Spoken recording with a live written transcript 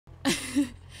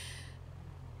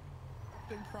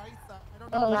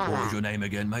Oh, What was mama. your name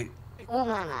again, mate? Oh,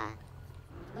 mama.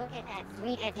 Look at that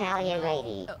sweet Italian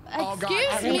lady.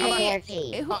 Excuse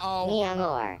me. Uh-oh. Mi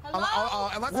amor.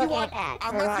 Unless Look you at want, that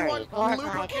unless you Ferrari want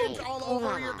 458. lubricant all Oh,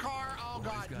 over your mama. car. Oh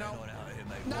God, What's going no. on out here,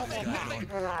 mate? Look at that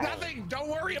Ferrari. Nothing. Don't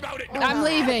worry about it. I'm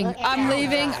leaving. I'm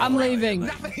leaving. I'm leaving.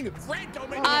 Nothing. Fred, don't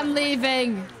make I'm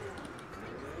leaving.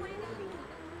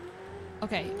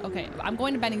 Okay, okay. I'm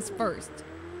going to Benny's first.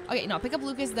 Okay, no, pick up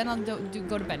Lucas, then I'll go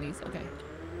to Benny's. Okay.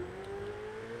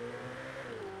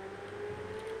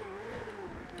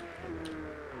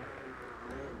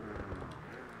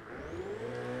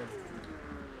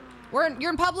 You're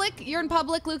in public. You're in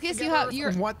public, Lucas.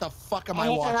 You're. What the fuck am I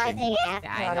watching?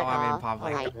 I know I'm in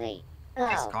public.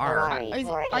 This car.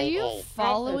 Are you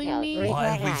following me? Why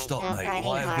have we stopped, mate?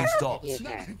 Why have we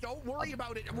stopped? Don't worry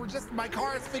about it. My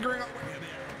car is figuring out.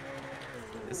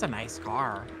 It's a nice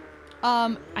car.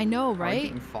 I know, right?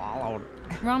 Being followed.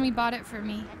 Rami bought it for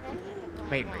me.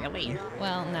 Wait, really?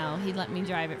 Well, no, he let me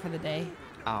drive it for the day.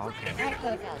 Oh,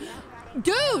 okay.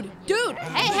 Dude!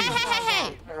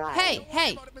 Hey!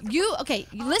 Okay,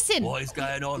 listen. What is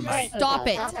going on, mate? Stop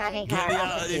it. Get me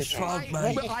out of this trunk,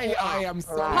 mate. I am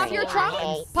sorry. Pop your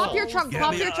trunk. Pop your trunk. Get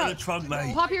Pop me your out of the trunk. trunk,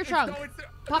 mate. Pop your trunk.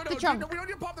 Pop the trunk. No, we don't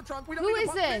need to pop the trunk. We don't Who need to is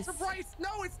pop this? Mr. Price.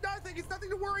 No, it's nothing. It's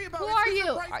nothing to worry about. Who It's are Mr.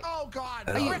 you? Price. Oh God.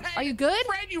 Are you good?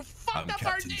 Fred, you fucked up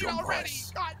our Captain date John already.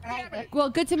 Price. God damn it. Well,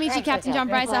 good to meet you, Captain John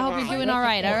Bryce. I hope you're doing all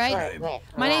right, all right?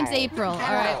 My name's April, all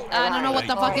right? I don't know what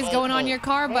the fuck is going on in your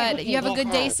car, but you have a good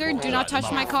day, sir. Do not touch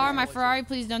my car, my Ferrari.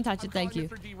 Please don't touch it. Thank you.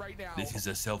 This is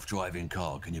a self-driving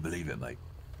car. Can you believe it, mate?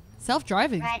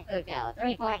 Self-driving? Red Futo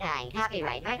 349.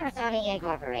 Copyright Microsoft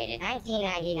Incorporated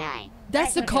 1999.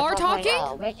 That's the car talking?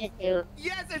 Wishes to...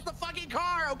 Yes, it's the fucking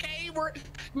car, okay?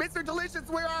 Mr. Delicious,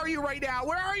 where are you right now?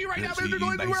 Where are you right now, Literally, Mr.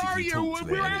 Delicious? Where are you?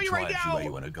 Where are you right now? Where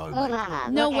you want to go, Oh, mate? mama.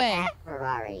 No look way. At that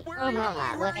Ferrari. Where Oh, are you?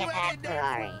 mama. Where Look are you at that at, Dad?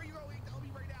 Ferrari. Where are you going? Tell me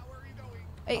right now. Where are you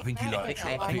going? I think you like.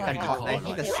 I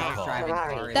think a self-driving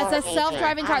car. That's a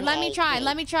self-driving car. Let me try.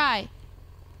 Let me try.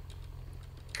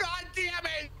 God damn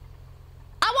it!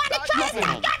 I want to try a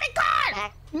self-driving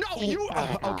car! No, you.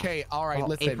 Okay, all right.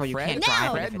 Listen, April, you Fred. can't drive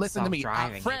it Fred, if it's listen to me.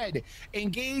 self-driving. Fred,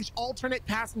 engage alternate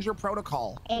passenger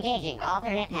protocol. Engaging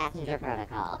alternate passenger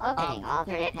protocol. Opening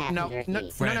alternate passenger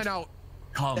seat. No.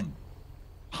 Come.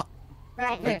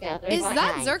 Is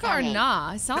that Zerka or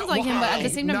nah? It sounds like him, but at the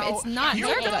same time, it's not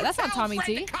Zerka. That's not Tommy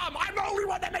T. Come. I'm the only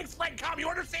one that makes Fred come. You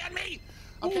understand me?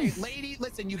 Okay, lady,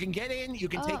 listen, you can get in. You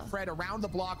can take Fred around the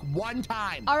block one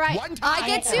time. All right. One time. I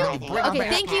get to? Bring him Okay,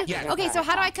 back. thank you. Yes. Okay, so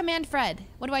how do I command Fred?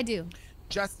 What do I do?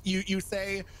 Just you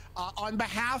say on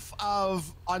behalf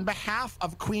of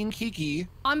Queen Kiki.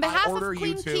 On behalf of order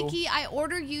Queen you to- Kiki, I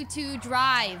order you to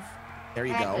drive. There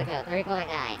you go.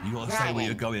 3.9. You gotta say where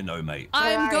you're going, though, mate.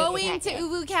 I'm Ferrari going to detective.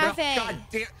 Ubu Cafe. God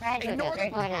damn. Ignore the.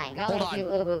 3.9. Hold Going on. to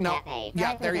Ubu No. Cafe.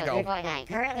 Yeah, there you go. 3.9.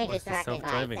 Currently What's the distracted by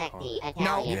self-driving sexy car?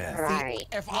 Italian No. Ferrari. See,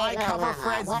 if I cover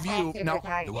Fred's view, no.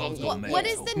 The world's gone mental. What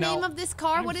is the No. name of this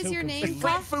car? What is your name?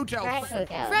 Fred Futo.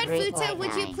 Fred Futo,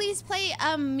 would you please play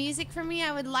music for me?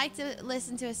 I would like to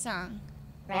listen to a song.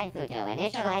 Fred Futo,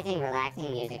 initializing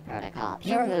relaxing music protocol.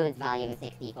 Pure Moods, volume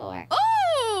 64.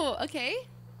 Oh, okay.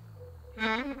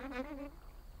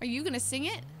 Are you gonna sing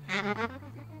it?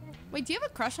 Wait, do you have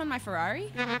a crush on my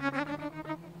Ferrari?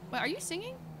 Wait, are you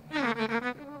singing?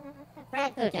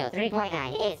 Fred Futo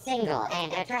 3.9 is single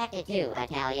and attracted to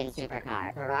Italian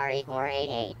supercar Ferrari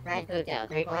 488. Fred Futo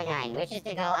 3.9 wishes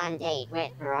to go on date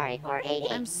with Ferrari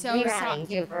 488. I'm so Rerouting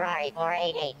to Ferrari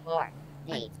 488 for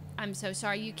date. I'm so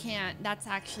sorry, you can't. That's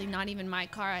actually not even my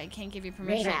car. I can't give you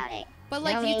permission. Rerouting. But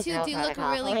like No you need, two no do look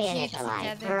protocol, really fully cute initialized.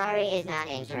 together. Ferrari is not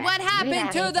interested. What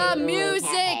happened to Rerouting the Ubu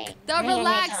music? Cafe. The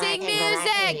relaxing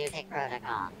Reinitializing music.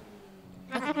 protocol.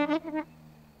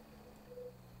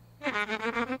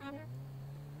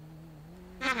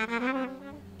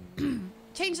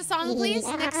 Change the song, please.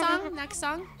 Next song. Next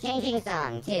song. Changing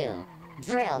song to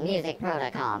Drill Music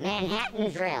Protocol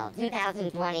Manhattan Drill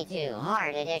 2022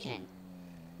 Hard Edition.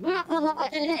 Change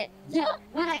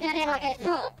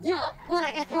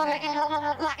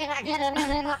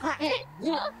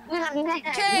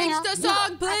the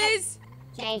song, please.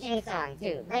 Changing song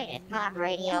to latest pop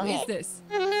radio Who is hit. this?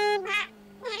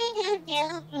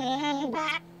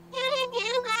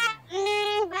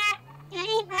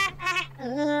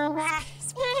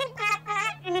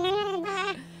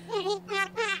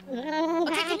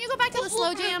 Okay, can you go back to the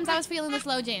slow jams? I was feeling the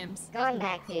slow jams. Going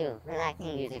back to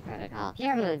relaxing music protocol.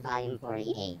 Pure Mood Volume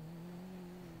 48.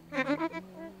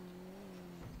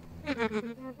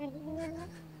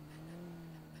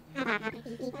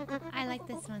 I like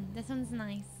this one. This one's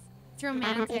nice. It's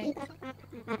romantic.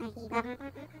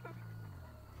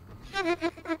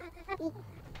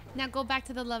 now go back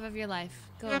to the love of your life.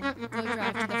 Go drive to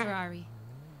the Ferrari.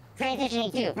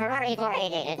 Transitioning to Ferrari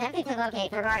 488. Attempting to locate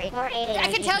Ferrari 488. I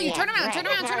can tell you. Turn around. Turn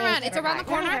around. Turn around. It's around the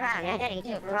corner. Heading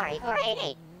to Ferrari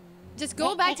 488. Just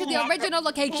go back to the original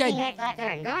location. Taking next left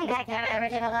turn. Going back to our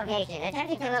original location.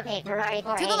 Attempting to locate Ferrari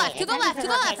 488. To the left. To the left. To the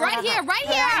left. Right here. Right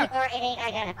here. Ferrari 488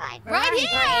 identified. Right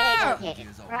here.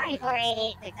 Ferrari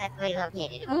 488 successfully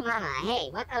located. Ooh mama. Hey,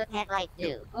 what those headlights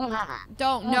do? Ooh mama.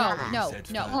 Don't. No. No.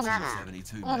 No. Ooh mama.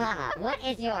 Ooh mama. What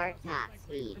is your top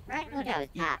speed? Red Futo's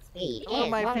top speed is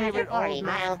 140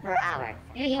 miles per hour.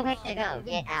 Do you wish to go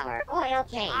get our oil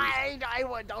change? I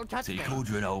would. Don't touch So me. he called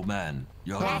you an old man.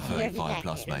 You're over 35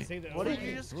 plus, mate. What did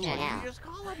you just call him? You just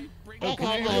call him? You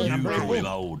call him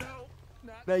old.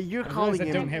 No, you're calling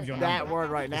him that word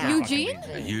right now. Eugene?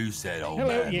 You said old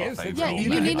Hello, man. yes. my favorite Yeah, old you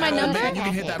man. need my number? You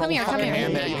can hit that Come old here, come fucking here.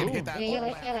 hand there. You can hit that. Do you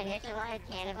wish to initialize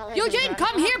cannibalism? Eugene,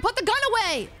 come here. Put the gun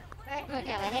away. Red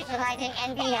Futo, initializing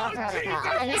NBL protocol.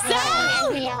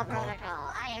 Initializing NBL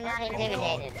protocol. I am not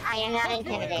intimidated. I am not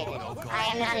intimidated. I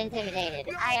am not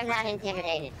intimidated. I am not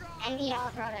intimidated.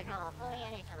 NBL protocol fully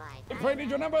initialized. Frank, need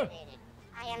your number?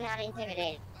 I am not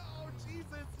intimidated. Oh, Jesus.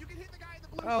 You can hit the guy in the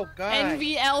blue. Oh, God.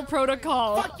 NVL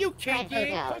protocol. Fuck you, Red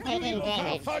Kiki. Futo, taking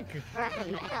damage Fuck.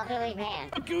 from elderly man.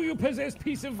 Fuck you, you possessed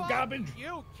piece of garbage.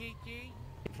 You, Kiki.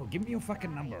 April, give me your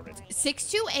fucking number.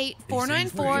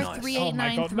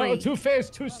 628-494-3893. No, too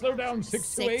fast, too slow down.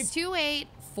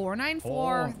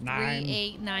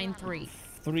 628-494-3893.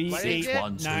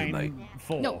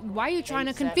 3894. No, why are you trying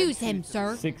to confuse him,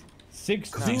 sir?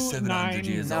 700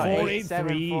 years old.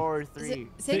 629-483.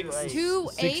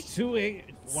 628 628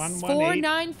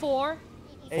 494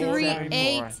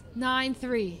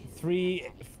 3893.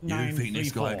 You think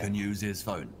this guy can use his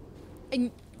phone?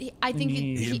 And I think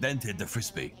He invented the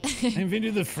frisbee.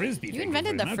 invented the frisbee. you thank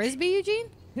invented the very much. frisbee, Eugene?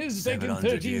 His back in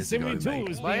 700 years ago, 1372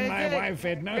 was mate. being my wife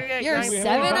had no. You're We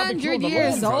had a barbecue 700 on the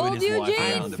years lawn. old, Throwing his wife Eugene?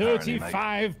 around, apparently, mate.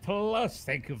 35 plus,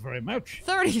 thank you very much.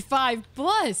 35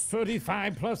 plus.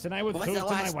 35 plus, and I would What's throw it the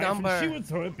to my last wife, number? and she would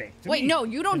throw it back to Wait, me. no,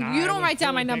 you don't- And you I don't would write down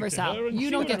throw my it number, back to Sal. her, and You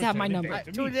she don't would get to have my return it number. back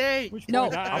to me. Today. Which No.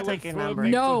 point I I'll would take your throw it number.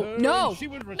 back to No, her, no, and she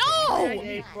would return no. it back to me.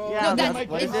 April. No, Yeah, that's Mike,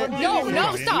 what is it's it? no,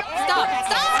 ridiculous. stop. Old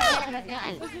man with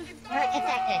gun. Hurt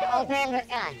detected. Old man with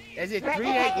gun. Is it Red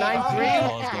 3893?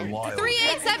 Car's gone wild.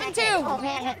 3872. Old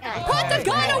man with gun. Put the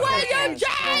gun away,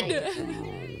 Eugene!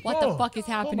 What the fuck is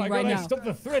Oh happening my right God, I now? stopped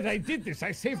the threat. I did this.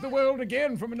 I saved the world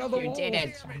again from another war. You did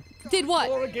it. Did what?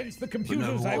 War against the But no,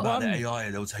 computers. what I about the won. AI?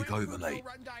 They'll take over, mate.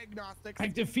 Run diagnostics. I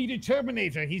defeated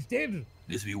Terminator. He's dead.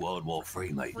 This will be World War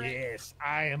III, mate. Yes,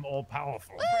 I am all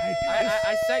powerful.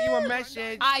 I sent you a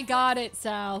message. I got it,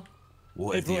 Sal.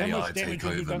 What if the April, how AI much damage take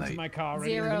have you over, done to mate? my car?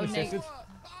 already? Zero, Let me assess Nick. it.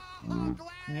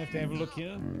 You have to have a look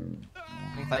here. I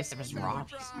thought it was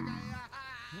Robbie's.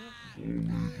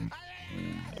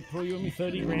 April, you owe me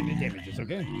 30 grand in damages,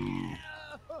 okay?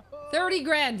 30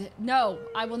 grand. No,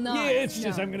 I will not. Yeah, it's No.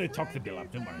 just I'm gonna talk the bill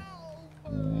up. Don't worry.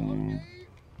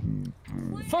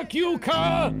 Fuck you,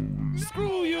 car!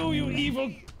 Screw you, you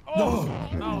evil.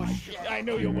 Oh, shit. I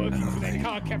know you're working for that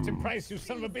car, Captain Price, you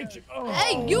son of a bitch. Oh.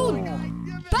 Hey, you!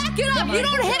 Back it up! You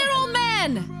don't hit an old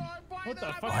man! What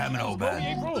the fuck? I am an old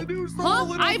man. April? Huh?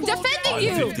 I'm defending I'm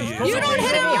you! 50 years You don't old.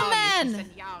 hit an old man!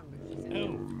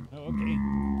 Oh, okay.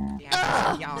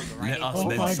 Let us Oh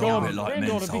men my solve God, it like men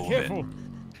granddaughter, be solve careful. it. I'm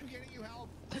getting you help.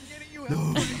 I'm getting you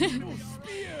help.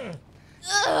 Spear.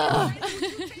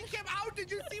 Take him out.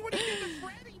 Did you see what he did to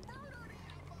Fred? He murdered him.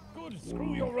 Good,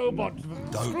 screw your robot.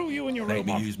 Screw you and your Make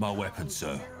me robot. use my weapon,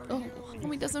 sir. Oh,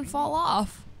 homie doesn't fall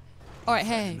off. All right,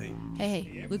 hey,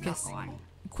 Lucas.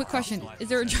 Quick question: is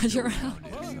there a judge around?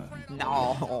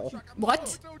 No.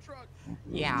 What? Tow truck.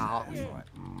 Yeah.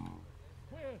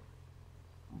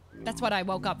 That's what I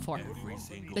woke up for. Every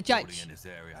single The building judge. in this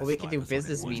area has Well, we can do snipers on it.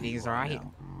 business What do you meetings, want right?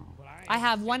 now? I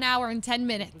have 1 hour and 10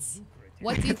 minutes.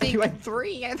 What do you You think? had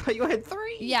 3? I thought you had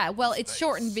 3. Yeah, well, it's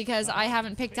shortened because I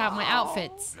haven't picked out my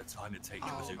outfits. The time it takes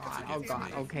your bazooka to Oh get God.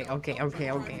 to me.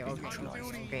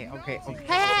 Okay.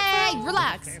 Hey,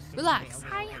 relax.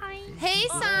 Hi. Hey,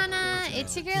 Sana.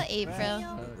 It's your girl,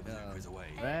 April. Is away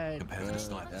compared to the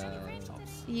snipers on the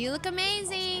rooftops. You look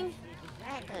amazing.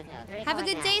 Red Futo, Have a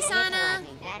good day, 3.9, Sana.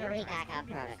 initializing battery backup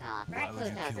protocol. Red Why would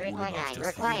you Futo kill all of us 3.9 just for you,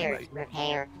 requires mate?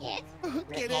 repair kit.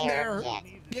 Get in there. Repair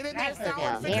kit. Get in Red there, Sal.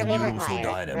 Futo, and fix merely him You up. will still die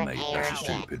requires then, mate. repair That's kit.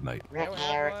 stupid, mate.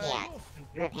 Repair kit.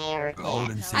 Repair Old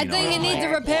kit. and I senile, think you need the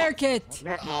mate. repair kit.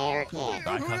 Repair kit. Like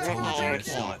I told you, Repair the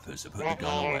kit. snipers to put the gun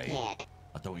Repair away. kit.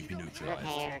 I don't want you to be neutralized.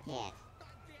 Repair kit.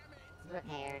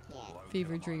 Repair kit.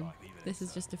 Fever dream. This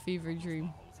is just a fever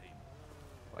dream.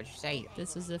 What'd you say?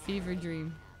 This is a fever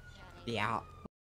dream. Yeah.